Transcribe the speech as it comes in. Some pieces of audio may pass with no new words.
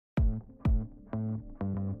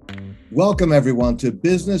Welcome, everyone, to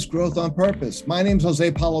Business Growth on Purpose. My name is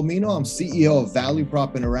Jose Palomino. I'm CEO of Value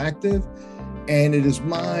Prop Interactive, and it is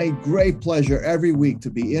my great pleasure every week to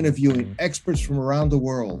be interviewing experts from around the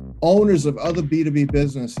world, owners of other B2B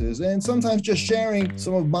businesses, and sometimes just sharing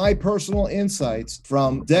some of my personal insights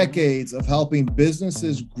from decades of helping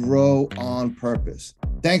businesses grow on purpose.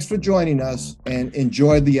 Thanks for joining us and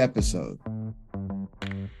enjoy the episode.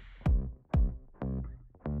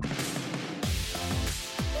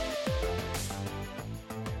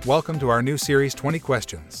 Welcome to our new series, 20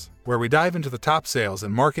 Questions, where we dive into the top sales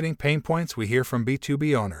and marketing pain points we hear from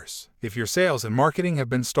B2B owners. If your sales and marketing have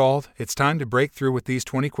been stalled, it's time to break through with these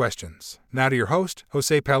 20 questions. Now to your host,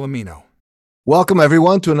 Jose Palomino. Welcome,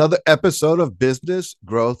 everyone, to another episode of Business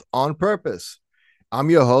Growth on Purpose. I'm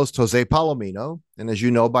your host, Jose Palomino, and as you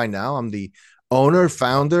know by now, I'm the owner,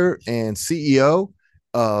 founder, and CEO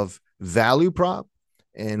of Value Prop,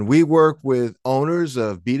 and we work with owners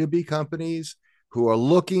of B2B companies who are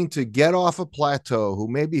looking to get off a plateau, who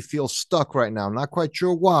maybe feel stuck right now, not quite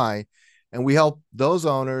sure why. And we help those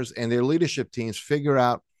owners and their leadership teams figure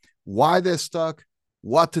out why they're stuck,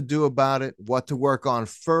 what to do about it, what to work on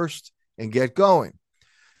first, and get going.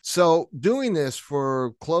 So doing this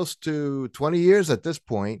for close to 20 years at this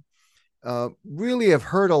point, really have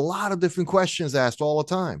heard a lot of different questions asked all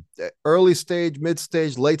the time. Early stage, mid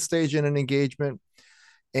stage, late stage in an engagement.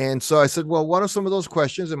 And so I said, well, what are some of those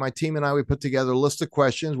questions? And my team and I, we put together a list of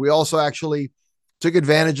questions. We also actually took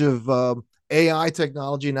advantage of AI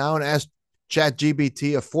technology now and asked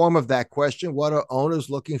ChatGPT a form of that question. What are owners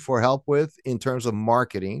looking for help with in terms of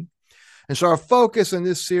marketing? And so our focus in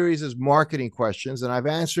this series is marketing questions. And I've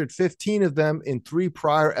answered 15 of them in 3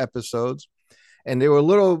 prior episodes. And they were a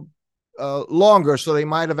little longer, so they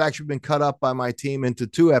might have actually been cut up by my team into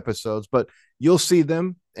 2 episodes. But you'll see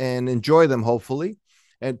them and enjoy them, hopefully.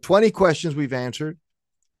 And 20 questions we've answered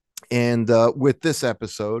and with this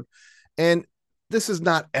episode. And this is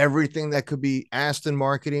not everything that could be asked in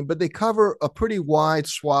marketing, but they cover a pretty wide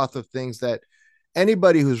swath of things that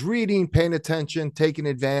anybody who's reading, paying attention, taking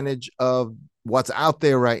advantage of what's out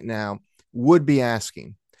there right now would be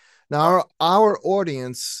asking. Now, our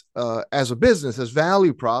audience as a business, as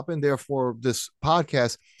Value Prop, and therefore this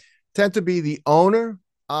podcast, tend to be the owner,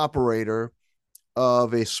 operator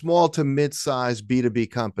of a small to mid-sized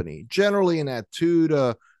B2B company, generally in that $2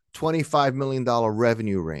 to $25 million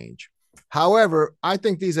revenue range. However, I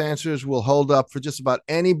think these answers will hold up for just about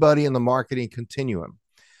anybody in the marketing continuum.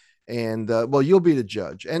 And well, you'll be the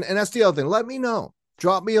judge. And that's the other thing. Let me know.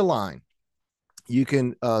 Drop me a line. You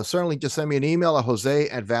can certainly just send me an email at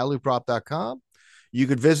jose@valueprop.com. You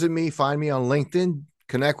could visit me, find me on LinkedIn,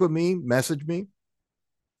 connect with me, message me.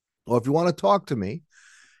 Or if you want to talk to me,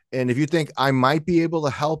 and if you think I might be able to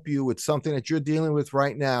help you with something that you're dealing with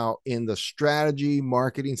right now in the strategy,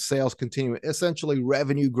 marketing, sales continuum, essentially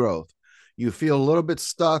revenue growth, you feel a little bit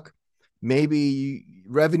stuck, maybe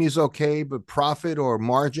revenue's okay, but profit or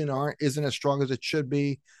margin isn't as strong as it should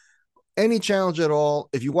be, any challenge at all,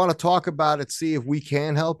 if you want to talk about it, see if we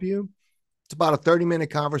can help you. It's about a 30-minute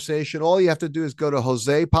conversation. All you have to do is go to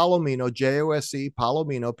Jose Palomino, Jose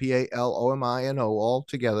Palomino, Palomino, all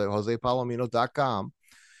together, josepalomino.com.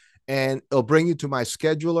 And it'll bring you to my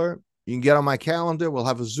scheduler. You can get on my calendar. We'll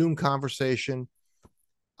have a Zoom conversation.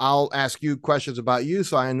 I'll ask you questions about you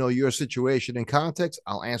so I know your situation and context.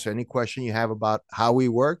 I'll answer any question you have about how we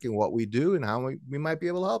work and what we do and how we might be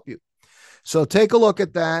able to help you. So take a look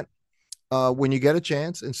at that when you get a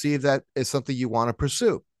chance and see if that is something you want to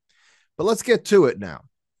pursue. But let's get to it now.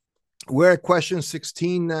 We're at question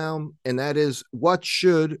 16 now, and that is, what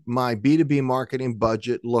should my B2B marketing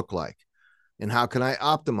budget look like? And how can I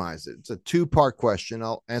optimize it? It's a 2-part question.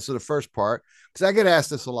 I'll answer the first part because I get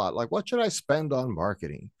asked this a lot. Like, what should I spend on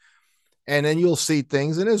marketing? And then you'll see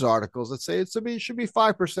things in his articles that say it should be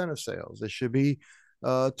 5% of sales. It should be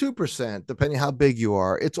 2%, depending how big you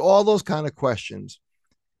are. It's all those kind of questions.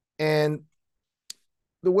 And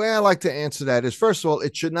the way I like to answer that is, first of all,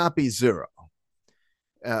 it should not be 0.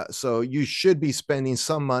 So you should be spending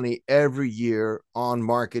some money every year on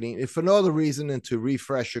marketing, if for no other reason than to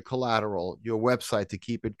refresh your collateral, your website, to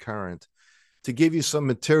keep it current, to give you some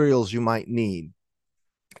materials you might need.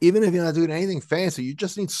 Even if you're not doing anything fancy, you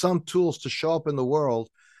just need some tools to show up in the world.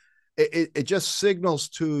 It just signals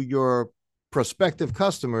to your prospective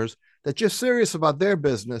customers that you're serious about their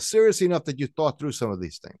business, serious enough that you thought through some of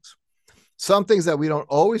these things. Some things that we don't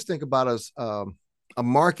always think about as a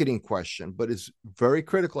marketing question, but it's very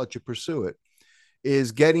critical that you pursue it,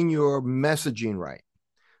 is getting your messaging right.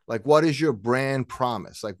 Like, what is your brand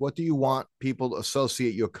promise? Like, what do you want people to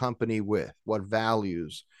associate your company with? What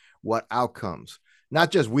values, what outcomes?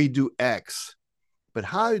 Not just we do X, but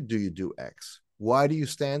how do you do X? Why do you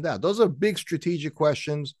stand out? Those are big strategic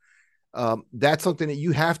questions. That's something that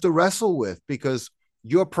you have to wrestle with because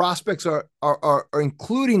your prospects are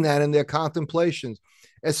including that in their contemplations,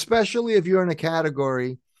 especially if you're in a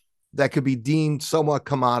category that could be deemed somewhat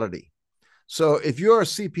commodity. So if you're a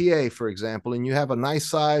CPA, for example, and you have a nice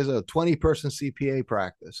size, a 20-person CPA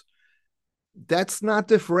practice, that's not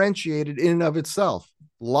differentiated in and of itself.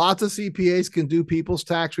 Lots of CPAs can do people's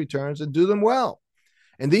tax returns and do them well.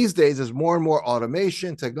 And these days, there's more and more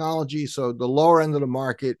automation, technology. So the lower end of the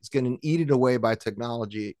market is getting eaten away by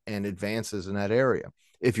technology and advances in that area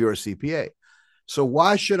if you're a CPA. So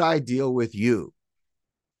why should I deal with you?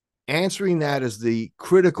 Answering that is the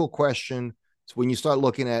critical question. It's when you start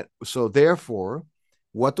looking at, so therefore,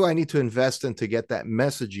 what do I need to invest in to get that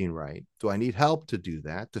messaging right? Do I need help to do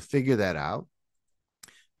that, to figure that out?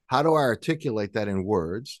 How do I articulate that in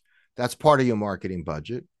words? That's part of your marketing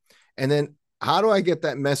budget. And then how do I get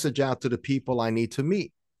that message out to the people I need to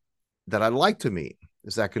meet, that I'd like to meet?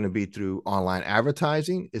 Is that going to be through online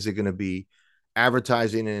advertising? Is it going to be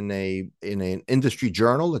advertising in an industry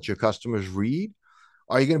journal that your customers read?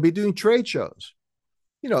 Are you going to be doing trade shows?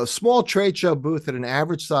 A small trade show booth at an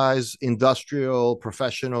average size industrial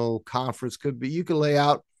professional conference could be, you can lay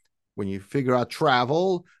out, when you figure out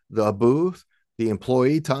travel, the booth, the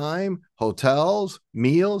employee time, hotels,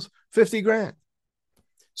 meals, 50 grand.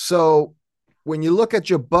 So when you look at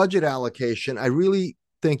your budget allocation, I really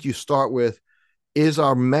think you start with, is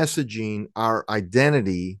our messaging, our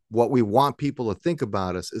identity, what we want people to think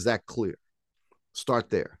about us, is that clear?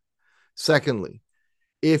 Start there. Secondly,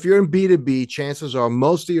 if you're in B2B, chances are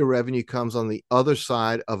most of your revenue comes on the other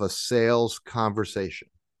side of a sales conversation.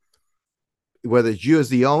 Whether it's you as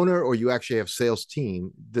the owner or you actually have a sales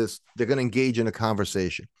team, they're going to engage in a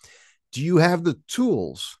conversation. Do you have the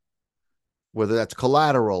tools, whether that's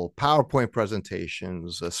collateral, PowerPoint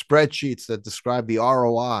presentations, spreadsheets that describe the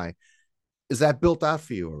ROI? Is that built out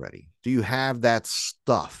for you already? Do you have that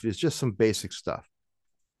stuff? It's just some basic stuff.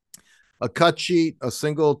 A cut sheet, a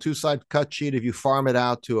single two-side cut sheet, if you farm it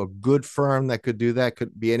out to a good firm that could do that,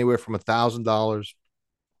 could be anywhere from $1,000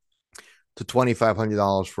 to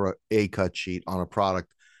 $2,500 for a cut sheet on a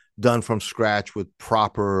product done from scratch with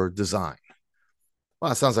proper design. Well,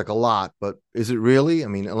 that sounds like a lot, but is it really? I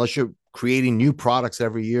mean, unless you're creating new products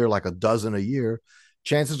every year, like a dozen a year,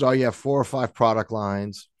 chances are you have 4 or 5 product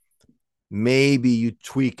lines. Maybe you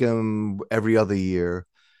tweak them every other year.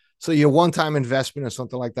 So your one-time investment or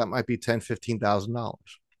something like that might be $10,000, $15,000.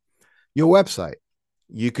 Your website,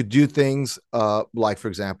 you could do things like, for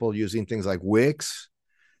example, using things like Wix,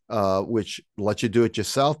 which lets you do it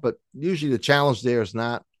yourself. But usually the challenge there is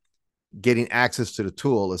not getting access to the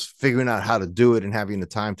tool, is figuring out how to do it and having the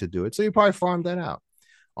time to do it. So you probably farm that out.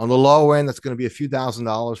 On the low end, that's going to be a few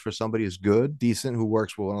 $1,000s for somebody who's good, decent, who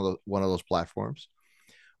works with one of those platforms.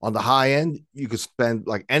 On the high end, you could spend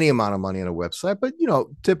like any amount of money on a website, but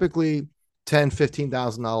typically $10,000,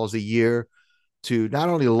 $15,000 a year to not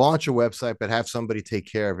only launch a website, but have somebody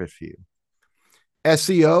take care of it for you.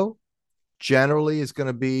 SEO generally is going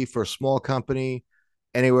to be, for a small company,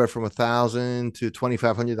 anywhere from $1,000 to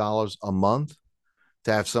 $2,500 a month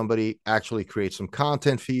to have somebody actually create some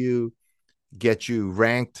content for you, get you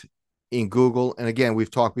ranked in Google. And again, we've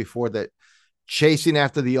talked before that chasing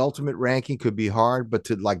after the ultimate ranking could be hard, but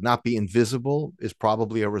to not be invisible is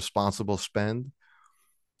probably a responsible spend.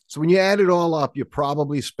 So when you add it all up, you're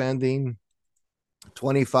probably spending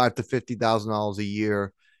 $25,000 to $50,000 a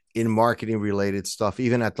year in marketing related stuff,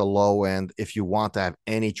 even at the low end, if you want to have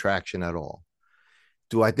any traction at all.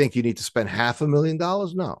 Do I think you need to spend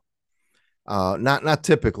 $500,000? No. Not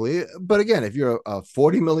typically, but again, if you're a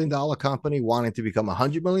 $40 million company wanting to become a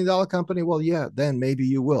 $100 million company, well, yeah, then maybe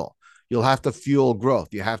you will. You'll have to fuel growth.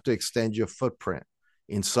 You have to extend your footprint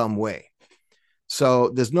in some way. So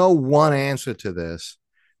there's no one answer to this,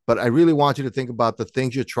 but I really want you to think about the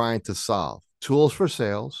things you're trying to solve. Tools for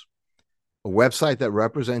sales, a website that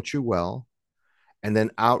represents you well, and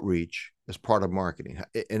then outreach as part of marketing.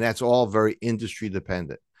 And that's all very industry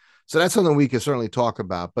dependent. So that's something we can certainly talk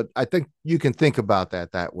about, but I think you can think about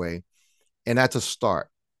that way. And that's a start.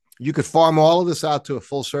 You could farm all of this out to a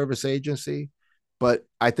full service agency, but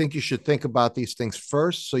I think you should think about these things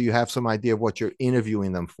first so you have some idea of what you're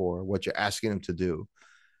interviewing them for, what you're asking them to do,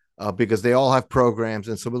 because they all have programs,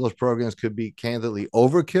 and some of those programs could be candidly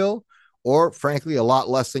overkill or, frankly, a lot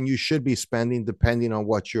less than you should be spending, depending on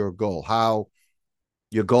what your goal, how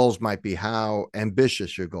your goals might be, how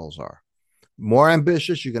ambitious your goals are. More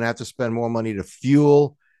ambitious, you're going to have to spend more money to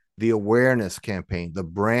fuel the awareness campaign, the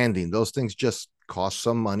branding. Those things just cost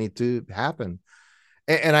some money to happen.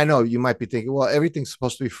 And I know you might be thinking, well, everything's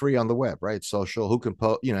supposed to be free on the web, right? Social, who can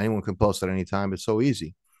post, anyone can post at any time. It's so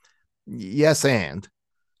easy. Yes. And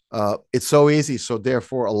it's so easy. So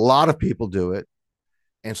therefore, a lot of people do it.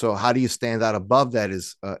 And so how do you stand out above that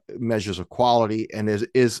is measures of quality, and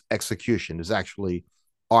is execution. There's actually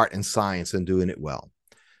art and science in doing it well.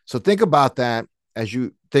 So think about that as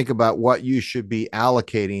you think about what you should be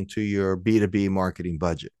allocating to your B2B marketing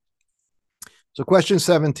budget. So question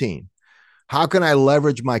 17, how can I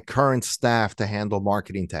leverage my current staff to handle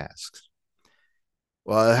marketing tasks?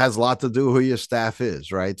 Well, it has a lot to do with who your staff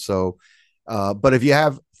is, right? So, but if you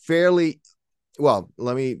have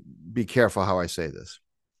let me be careful how I say this.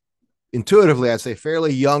 Intuitively, I'd say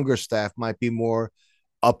fairly younger staff might be more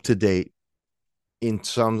up to date in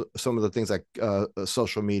some of the things like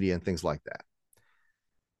social media and things like that.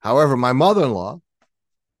 However, my mother-in-law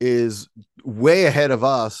is way ahead of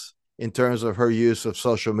us in terms of her use of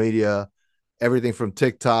social media, everything from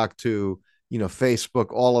TikTok to Facebook,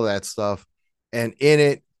 all of that stuff, and in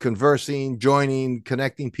it conversing, joining,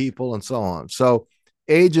 connecting people, and so on. So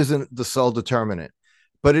age isn't the sole determinant,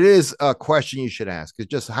 but it is a question you should ask. It's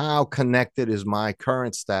just, how connected is my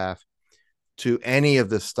current staff to any of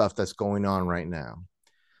this stuff that's going on right now?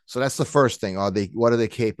 So that's the first thing. What are they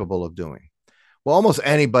capable of doing? Well, almost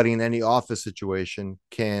anybody in any office situation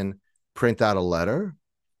can print out a letter,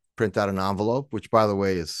 print out an envelope, which, by the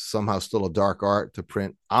way, is somehow still a dark art to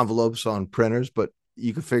print envelopes on printers, but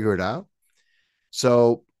you can figure it out.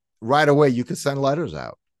 So right away, you can send letters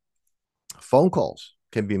out. Phone calls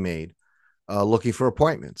can be made, looking for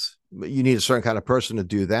appointments. You need a certain kind of person to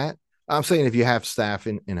do that. I'm saying if you have staff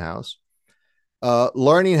in-house,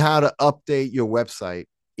 learning how to update your website,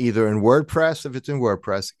 either in WordPress, if it's in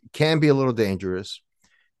WordPress, can be a little dangerous.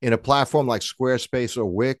 In a platform like Squarespace or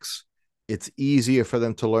Wix, it's easier for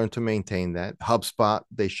them to learn to maintain that. HubSpot,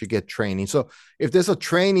 they should get training. So if there's a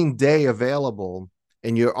training day available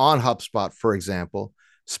and you're on HubSpot, for example,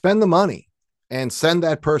 spend the money and send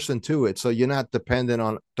that person to it, so you're not dependent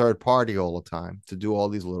on third party all the time to do all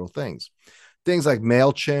these little things. Things like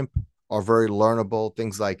MailChimp are very learnable.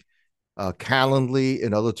 Things like Calendly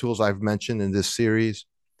and other tools I've mentioned in this series,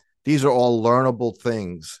 these are all learnable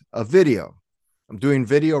things. A video. I'm doing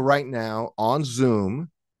video right now on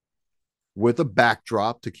Zoom with a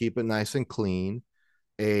backdrop to keep it nice and clean.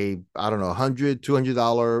 I don't know, $100,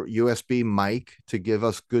 $200 USB mic to give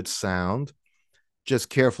us good sound.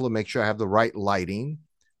 Just careful to make sure I have the right lighting.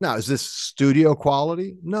 Now, is this studio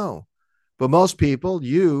quality? No. But most people,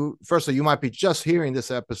 firstly, you might be just hearing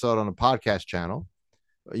this episode on a podcast channel,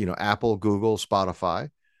 Apple, Google, Spotify.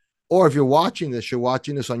 Or if you're watching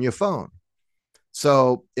this on your phone.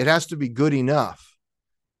 So it has to be good enough.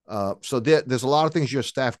 So there's a lot of things your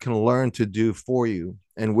staff can learn to do for you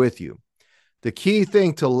and with you. The key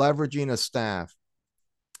thing to leveraging a staff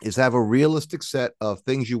is have a realistic set of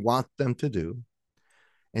things you want them to do,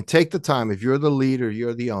 and take the time, if you're the leader,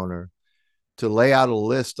 you're the owner, to lay out a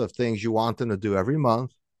list of things you want them to do every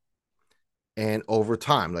month and over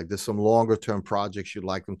time. Like there's some longer term projects you'd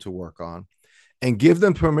like them to work on, and give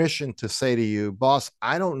them permission to say to you, boss,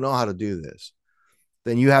 I don't know how to do this.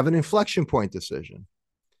 Then you have an inflection point decision.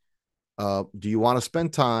 Do you want to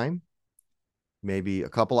spend time, maybe a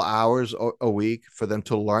couple of hours a week, for them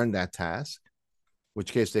to learn that task? In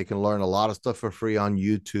which case they can learn a lot of stuff for free on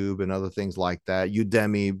YouTube and other things like that.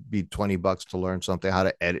 Udemy be $20 to learn something, how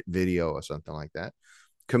to edit video or something like that.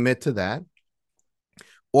 Commit to that.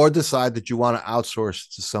 Or decide that you want to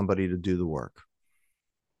outsource to somebody to do the work.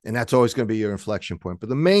 And that's always going to be your inflection point. But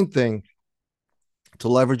the main thing to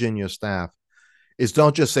leverage in your staff is,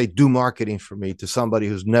 don't just say, do marketing for me, to somebody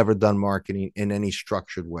who's never done marketing in any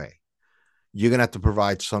structured way. You're going to have to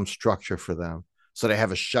provide some structure for them so they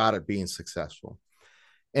have a shot at being successful.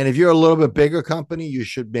 And if you're a little bit bigger company, you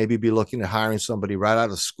should maybe be looking at hiring somebody right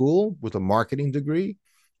out of school with a marketing degree.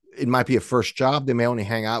 It might be a first job. They may only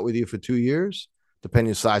hang out with you for 2 years, depending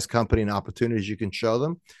on the size company and opportunities you can show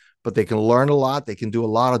them. But they can learn a lot. They can do a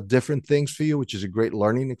lot of different things for you, which is a great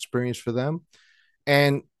learning experience for them.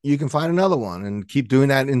 And you can find another one and keep doing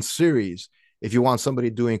that in series. If you want somebody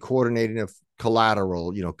doing coordinating of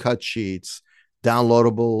collateral, cut sheets,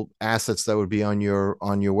 downloadable assets that would be on your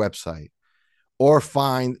website, or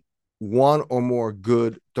find one or more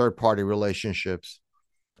good third-party relationships.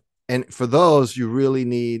 And for those, you really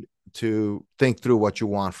need to think through what you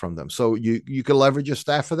want from them. So you can leverage your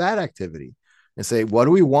staff for that activity and say, what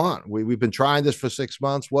do we want? We've been trying this for 6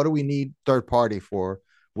 months. What do we need third party for?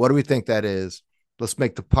 What do we think that is? Let's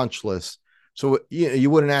make the punch list. So you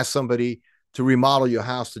wouldn't ask somebody to remodel your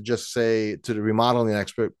house to just say to the remodeling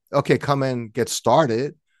expert, okay, come in, get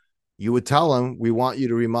started. You would tell them, we want you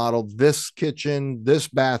to remodel this kitchen, this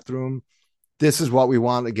bathroom. This is what we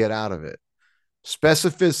want to get out of it.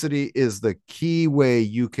 Specificity is the key way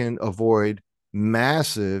you can avoid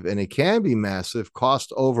massive, and it can be massive,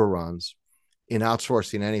 cost overruns in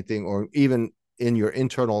outsourcing anything or even in your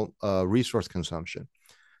internal resource consumption.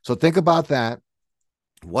 So think about that.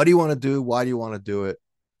 What do you want to do? Why do you want to do it?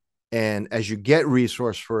 And as you get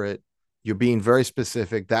resource for it, you're being very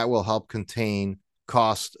specific. That will help contain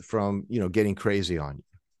cost from, getting crazy on you.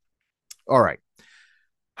 All right.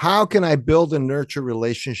 How can I build and nurture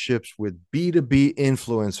relationships with B2B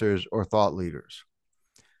influencers or thought leaders?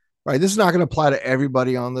 Right. This is not going to apply to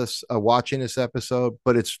everybody on this watching this episode,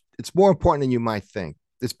 but it's more important than you might think.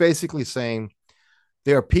 It's basically saying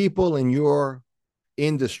there are people in your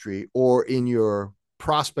industry or in your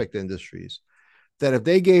prospect industries that if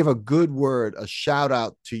they gave a good word, a shout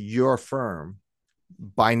out to your firm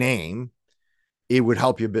by name, it would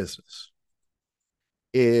help your business.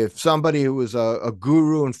 If somebody who was a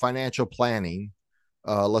guru in financial planning,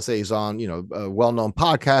 let's say he's on, a well-known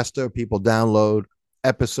podcaster, people download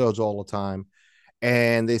episodes all the time,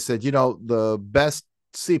 and they said, the best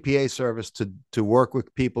CPA service to work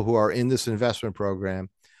with people who are in this investment program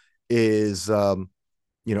is, Acme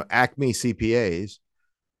CPAs,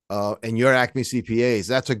 and your Acme CPAs.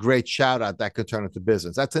 That's a great shout out that could turn into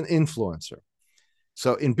business. That's an influencer.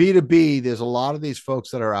 So in B2B, there's a lot of these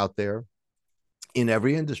folks that are out there in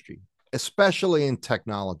every industry, especially in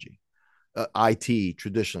technology, IT,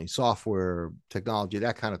 traditionally, software, technology,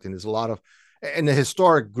 that kind of thing. There's a lot of, and the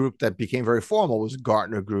historic group that became very formal was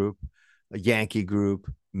Gartner Group, a Yankee Group,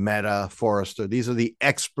 Meta, Forrester. These are the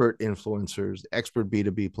expert influencers, expert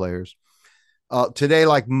B2B players. Today,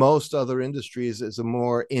 like most other industries, is a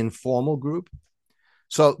more informal group.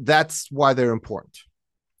 So that's why they're important,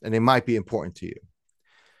 and they might be important to you.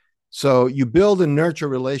 So you build and nurture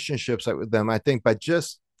relationships with them, I think, by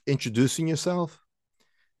just introducing yourself.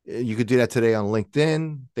 You could do that today on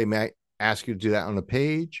LinkedIn. They might ask you to do that on the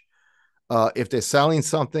page. If they're selling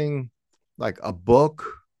something like a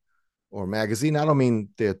book or magazine, I don't mean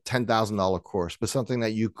their $10,000 course, but something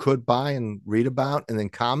that you could buy and read about and then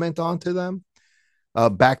comment on to them,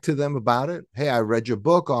 back to them about it. Hey, I read your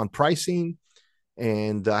book on pricing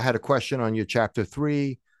and I had a question on your chapter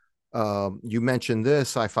 3. You mentioned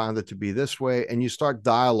this, I found it to be this way, and you start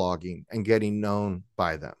dialoguing and getting known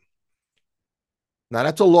by them. Now,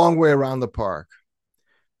 that's a long way around the park,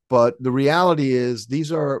 but the reality is these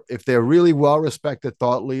are, if they're really well-respected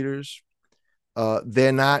thought leaders,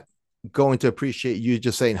 they're not going to appreciate you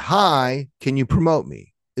just saying, hi, can you promote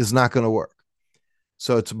me? Is not going to work.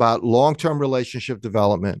 So it's about long-term relationship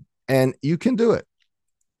development, and you can do it.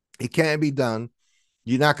 It can be done.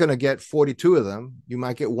 You're not going to get 42 of them. You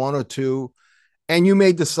might get 1 or 2, and you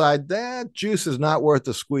may decide that juice is not worth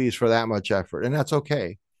the squeeze for that much effort, and that's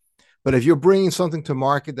okay. But if you're bringing something to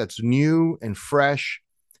market that's new and fresh,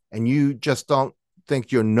 and you just don't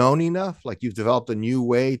think you're known enough, like you've developed a new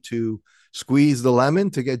way to squeeze the lemon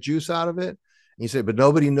to get juice out of it, and you say, but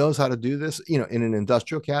nobody knows how to do this, in an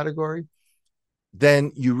industrial category,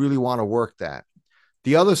 then you really want to work that.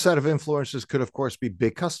 The other set of influencers could, of course, be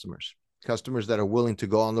big customers that are willing to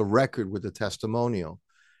go on the record with a testimonial,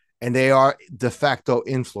 and they are de facto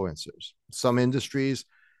influencers. Some industries,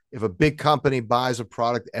 if a big company buys a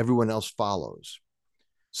product, everyone else follows.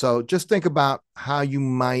 So just think about how you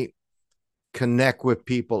might connect with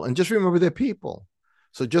people, and just remember they're people.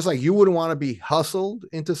 So just like you wouldn't want to be hustled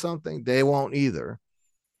into something, they won't either.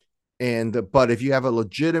 But if you have a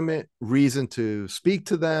legitimate reason to speak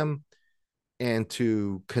to them and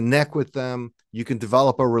to connect with them, you can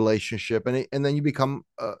develop a relationship, and then you become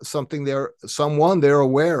someone they're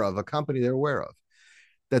aware of, a company they're aware of.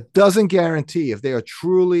 That doesn't guarantee, if they are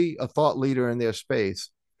truly a thought leader in their space,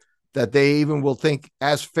 that they even will think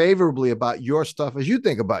as favorably about your stuff as you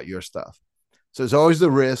think about your stuff. So there's always the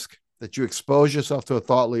risk that you expose yourself to a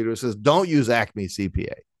thought leader who says, don't use Acme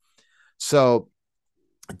CPA. So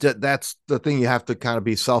that's the thing. You have to kind of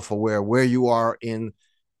be self-aware where you are in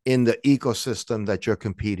the ecosystem that you're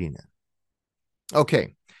competing in.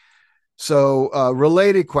 Okay. So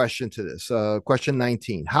related question to this, question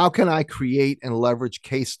 19, how can I create and leverage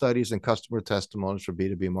case studies and customer testimonials for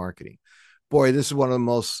B2B marketing? Boy, this is one of the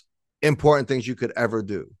most important things you could ever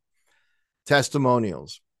do.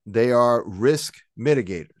 Testimonials, they are risk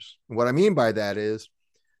mitigators. And what I mean by that is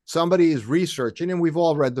somebody is researching, and we've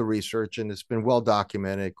all read the research, and it's been well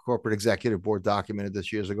documented. Corporate Executive Board documented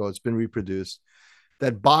this years ago. It's been reproduced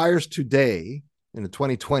that buyers today in the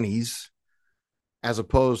 2020s, as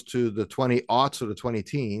opposed to the 20-aughts or the 20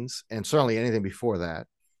 teens, and certainly anything before that,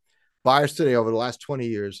 buyers today over the last 20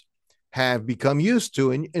 years have become used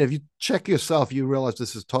to, and if you check yourself, you realize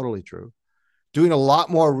this is totally true, doing a lot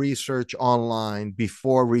more research online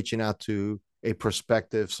before reaching out to a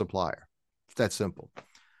prospective supplier. It's that simple.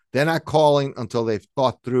 They're not calling until they've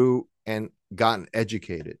thought through and gotten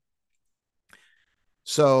educated.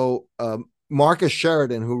 So Marcus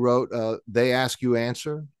Sheridan, who wrote They Ask You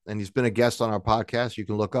Answer, and he's been a guest on our podcast. You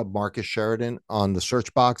can look up Marcus Sheridan on the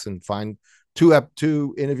search box and find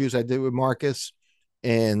two interviews I did with Marcus,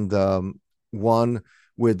 and one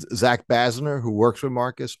with Zach Basner, who works with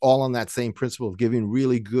Marcus, all on that same principle of giving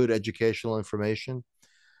really good educational information.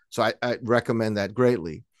 So I recommend that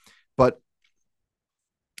greatly. But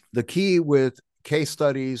the key with case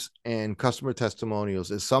studies and customer testimonials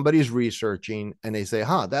is somebody's researching and they say,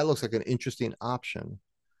 that looks like an interesting option.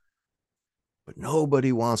 But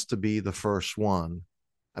nobody wants to be the first one.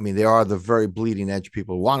 I mean, there are the very bleeding edge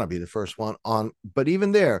people who want to be the first one on, but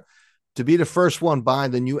even there, to be the first one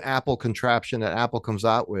buying the new Apple contraption that Apple comes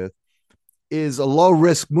out with is a low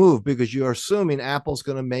risk move because you're assuming Apple's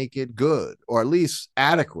going to make it good or at least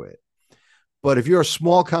adequate. But if you're a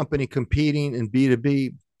small company competing in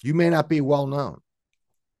B2B, you may not be well known.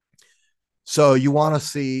 So you want to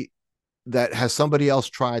see that, has somebody else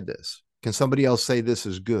tried this? Can somebody else say this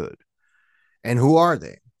is good? And who are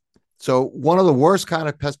they? So one of the worst kind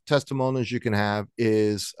of testimonials you can have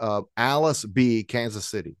is Alice B, Kansas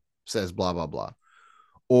City, says blah, blah, blah.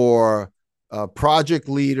 Or a project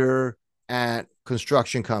leader at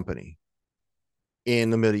construction company in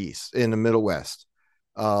the Middle East, in the Middle West.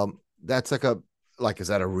 That's is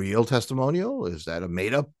that a real testimonial? Is that a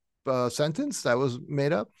made up sentence that was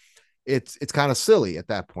made up? It's kind of silly at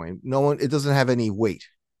that point. It doesn't have any weight.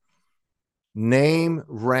 Name,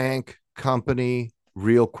 rank, company,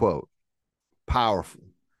 real quote. Powerful.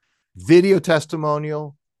 Video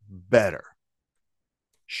testimonial, better.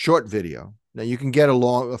 Short video. Now you can get a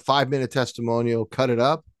 5-minute testimonial, cut it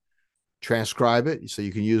up, transcribe it. So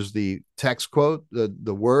you can use the text quote,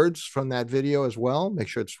 the words from that video as well. Make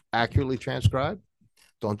sure it's accurately transcribed.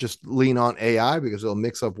 Don't just lean on AI because it'll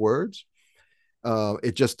mix up words.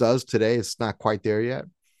 It just does today. It's not quite there yet.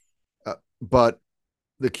 But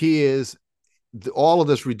the key is all of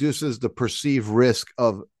this reduces the perceived risk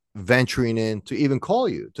of venturing in to even call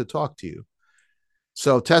you, to talk to you.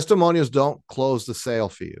 So testimonials don't close the sale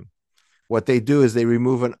for you. What they do is they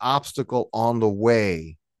remove an obstacle on the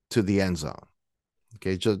way to the end zone.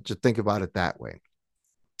 Okay, just think about it that way.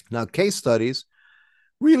 Now, case studies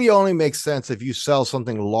really only make sense if you sell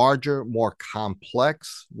something larger, more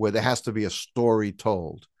complex, where there has to be a story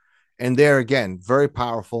told. And there, again, very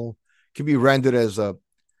powerful, can be rendered as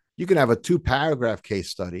you can have a 2-paragraph case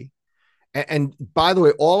study. And by the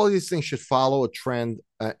way, all of these things should follow a trend.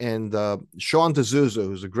 And Sean D'Souza,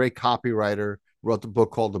 who's a great copywriter, wrote the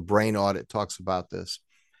book called The Brain Audit, talks about this.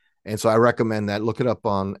 And so I recommend that. Look it up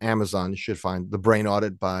on Amazon. You should find The Brain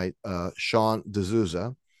Audit by Sean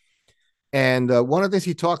D'Souza. And one of the things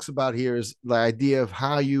he talks about here is the idea of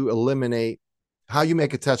how you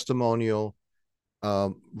make a testimonial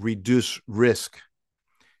reduce risk.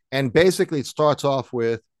 And basically it starts off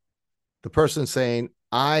with the person saying,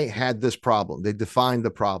 I had this problem. They defined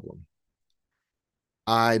the problem.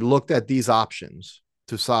 I looked at these options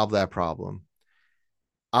to solve that problem.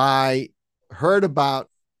 I heard about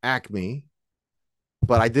Acme,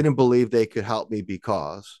 but I didn't believe they could help me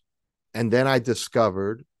because, and then I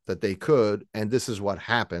discovered that they could, and this is what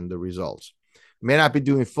happened, the results. May not be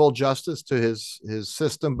doing full justice to his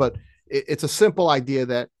system, but it's a simple idea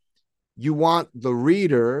that you want the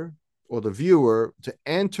reader or the viewer to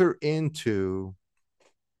enter into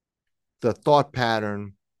the thought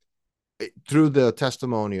pattern through the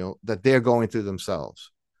testimonial that they're going through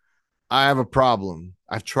themselves. I have a problem.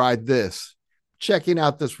 I've tried this, checking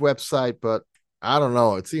out this website, but I don't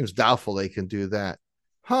know. It seems doubtful they can do that.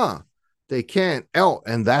 They can't. Oh,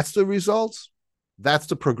 and that's the results. That's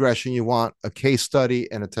the progression you want a case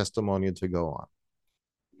study and a testimonial to go on.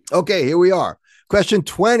 Okay, here we are. Question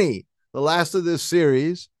 20, the last of this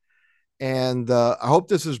series. And I hope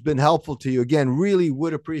this has been helpful to you. Again, really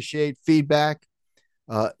would appreciate feedback.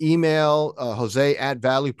 Email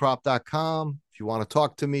Jose@valueprop.com. If you want to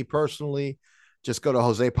talk to me personally, just go to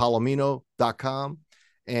josepalomino.com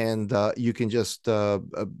and you can just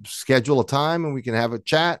schedule a time and we can have a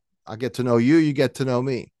chat. I'll get to know you. You get to know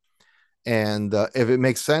me. And if it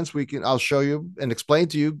makes sense, I'll show you and explain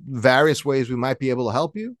to you various ways we might be able to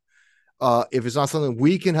help you. If it's not something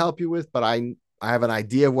we can help you with, but I have an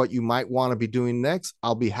idea of what you might want to be doing next,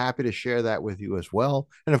 I'll be happy to share that with you as well.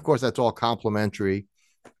 And of course, that's all complimentary.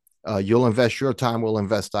 You'll invest your time, we'll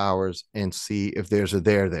invest ours, and see if there's a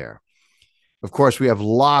there. Of course, we have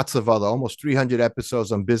lots of other, almost 300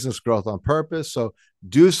 episodes on business growth on purpose. So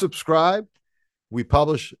do subscribe. We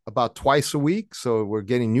publish about twice a week. So we're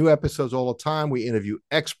getting new episodes all the time. We interview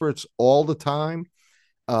experts all the time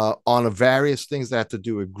on various things that have to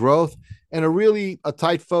do with growth and a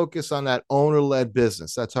tight focus on that owner-led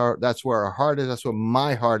business. That's where our heart is. That's where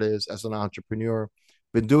my heart is as an entrepreneur.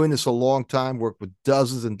 Been doing this a long time, worked with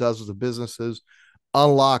dozens and dozens of businesses,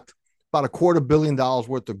 unlocked about $250 million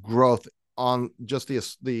worth of growth on just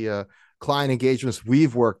the client engagements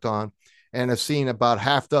we've worked on, and have seen about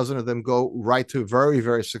half dozen of them go right to very,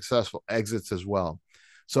 very successful exits as well.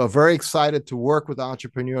 So very excited to work with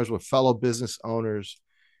entrepreneurs, with fellow business owners,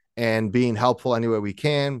 and being helpful any way we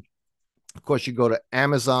can. Of course, you go to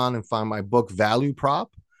Amazon and find my book, Value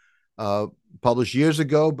Prop, published years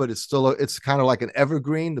ago, but it's kind of like an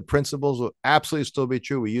evergreen. The principles will absolutely still be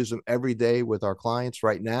true. We use them every day with our clients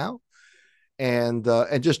right now. And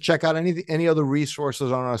just check out any other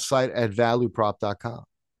resources on our site at valueprop.com.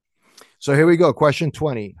 So here we go. Question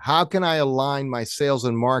 20. How can I align my sales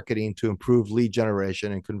and marketing to improve lead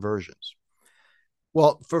generation and conversions?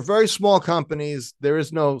 Well, for very small companies, there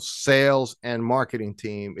is no sales and marketing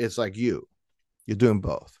team. It's like you're doing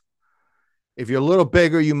both. If you're a little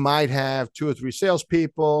bigger, you might have 2 or 3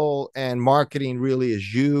 salespeople, and marketing really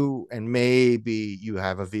is you, and maybe you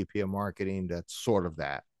have a VP of marketing that's sort of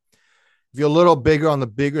that. If you're a little bigger, on the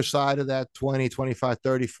bigger side of that, 20, 25,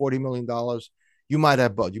 30, $40 million, you might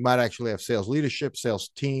have both. You might actually have sales leadership, sales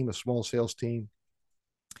team, a small sales team,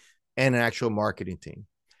 and an actual marketing team.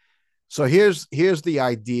 So here's the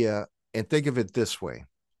idea, and think of it this way.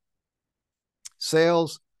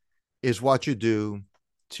 Sales is what you do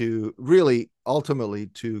to really ultimately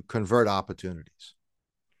to convert opportunities.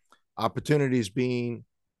 Opportunities being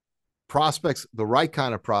prospects, the right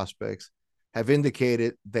kind of prospects, have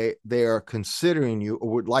indicated they are considering you or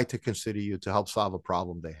would like to consider you to help solve a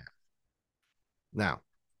problem they have. Now,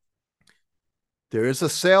 there is a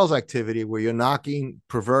sales activity where you're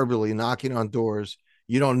proverbially knocking on doors.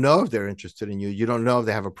 You don't know if they're interested in you. You don't know if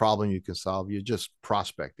they have a problem you can solve. You're just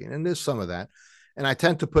prospecting. And there's some of that. And I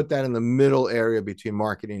tend to put that in the middle area between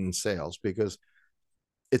marketing and sales, because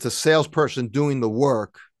it's a salesperson doing the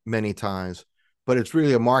work many times, but it's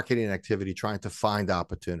really a marketing activity trying to find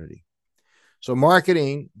opportunity. So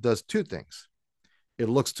marketing does 2 things. It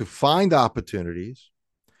looks to find opportunities,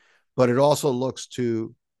 but it also looks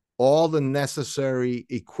to all the necessary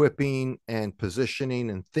equipping and positioning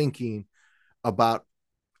and thinking about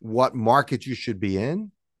what market you should be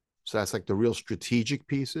in. So that's like the real strategic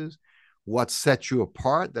pieces. What sets you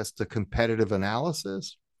apart? That's the competitive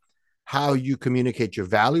analysis. How you communicate your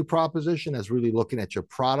value proposition, as really looking at your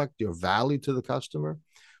product, your value to the customer,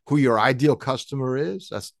 who your ideal customer is.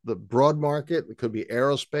 That's the broad market. It could be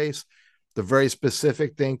aerospace. The very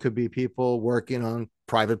specific thing could be people working on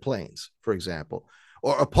private planes, for example,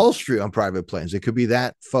 or upholstery on private planes. It could be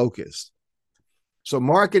that focused. So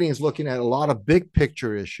marketing is looking at a lot of big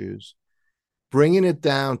picture issues, bringing it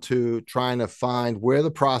down to trying to find where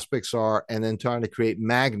the prospects are, and then trying to create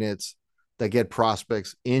magnets that get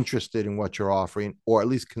prospects interested in what you're offering, or at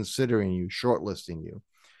least considering you, shortlisting you.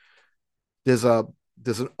 There's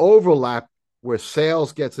an overlap where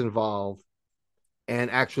sales gets involved and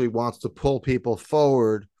actually wants to pull people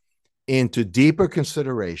forward into deeper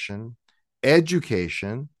consideration,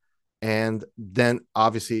 education, and then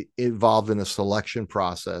obviously involved in a selection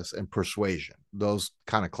process and persuasion, those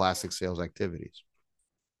kind of classic sales activities.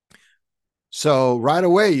 So right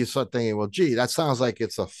away you start thinking, well, gee, that sounds like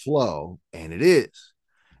it's a flow, and it is.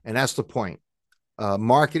 And that's the point.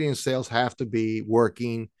 Marketing and sales have to be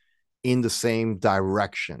working in the same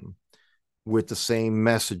direction with the same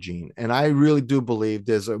messaging. And I really do believe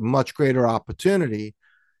there's a much greater opportunity.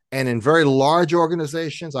 And in very large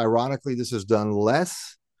organizations, ironically, this is done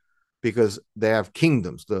less because they have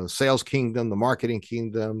kingdoms, the sales kingdom, the marketing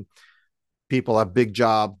kingdom. People have big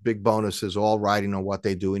jobs, big bonuses, all riding on what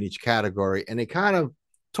they do in each category. And they kind of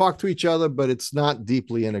talk to each other, but it's not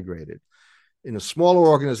deeply integrated. In a smaller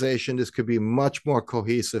organization, this could be much more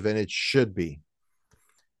cohesive, and it should be.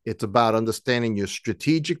 It's about understanding your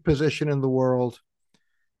strategic position in the world,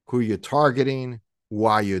 who you're targeting,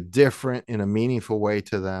 why you're different in a meaningful way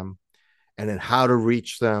to them, and then how to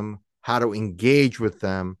reach them, how to engage with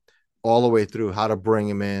them, all the way through how to bring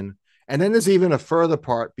them in. And then there's even a further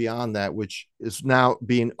part beyond that, which is now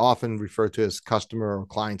being often referred to as customer or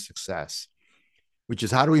client success, which is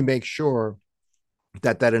how do we make sure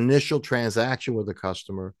that initial transaction with the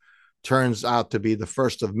customer turns out to be the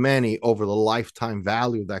first of many over the lifetime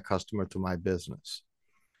value of that customer to my business.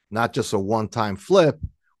 Not just a one-time flip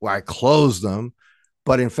where I close them,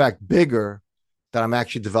 but in fact, bigger, that I'm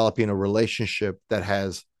actually developing a relationship that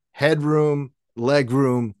has headroom, leg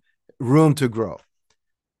room, room to grow.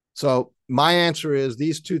 So my answer is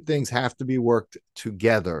these two things have to be worked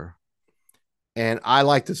together. And I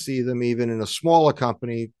like to see them even in a smaller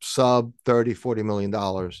company, sub 30, $40 million,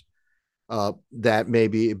 that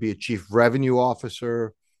maybe it'd be a chief revenue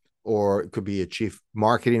officer, or it could be a chief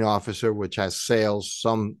marketing officer, which has sales,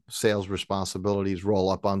 some sales responsibilities roll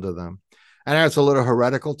up under them. And that's a little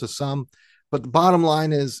heretical to some, but the bottom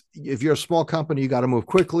line is if you're a small company, you got to move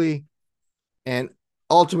quickly. And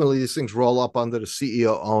ultimately, these things roll up under the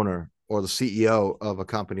CEO owner or the CEO of a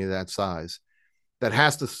company that size that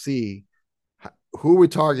has to see who we're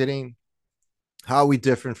targeting, how are we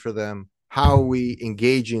different for them, how are we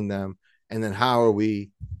engaging them, and then how are we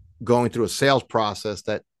going through a sales process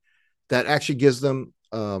that actually gives them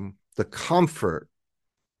the comfort,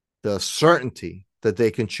 the certainty that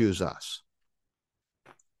they can choose us.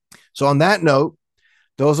 So on that note,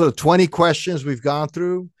 those are the 20 questions we've gone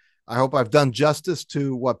through. I hope I've done justice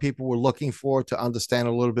to what people were looking for to understand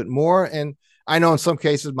a little bit more. And I know in some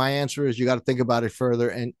cases my answer is you got to think about it further,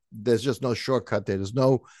 and there's just no shortcut there. There's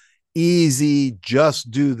no easy, just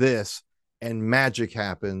do this and magic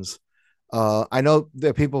happens. I know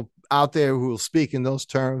there are people out there who will speak in those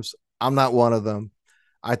terms. I'm not one of them.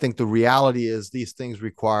 I think the reality is these things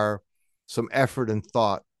require some effort and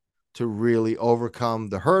thought to really overcome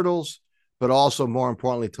the hurdles, but also more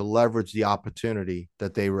importantly, to leverage the opportunity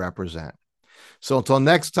that they represent. So until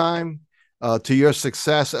next time, to your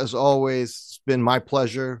success, as always, it's been my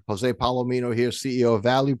pleasure. Jose Palomino here, CEO of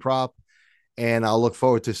Value Prop, and I'll look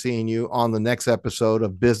forward to seeing you on the next episode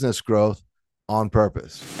of Business Growth on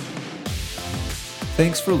Purpose.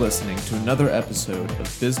 Thanks for listening to another episode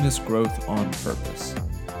of Business Growth on Purpose.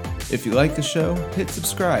 If you like the show, hit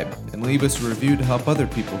subscribe and leave us a review to help other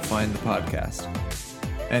people find the podcast.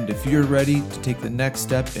 And if you're ready to take the next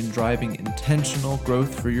step in driving intentional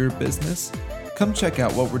growth for your business, come check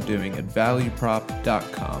out what we're doing at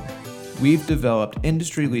valueprop.com. We've developed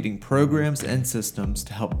industry-leading programs and systems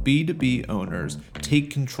to help B2B owners take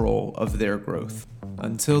control of their growth.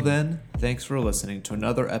 Until then, thanks for listening to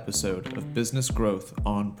another episode of Business Growth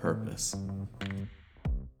on Purpose.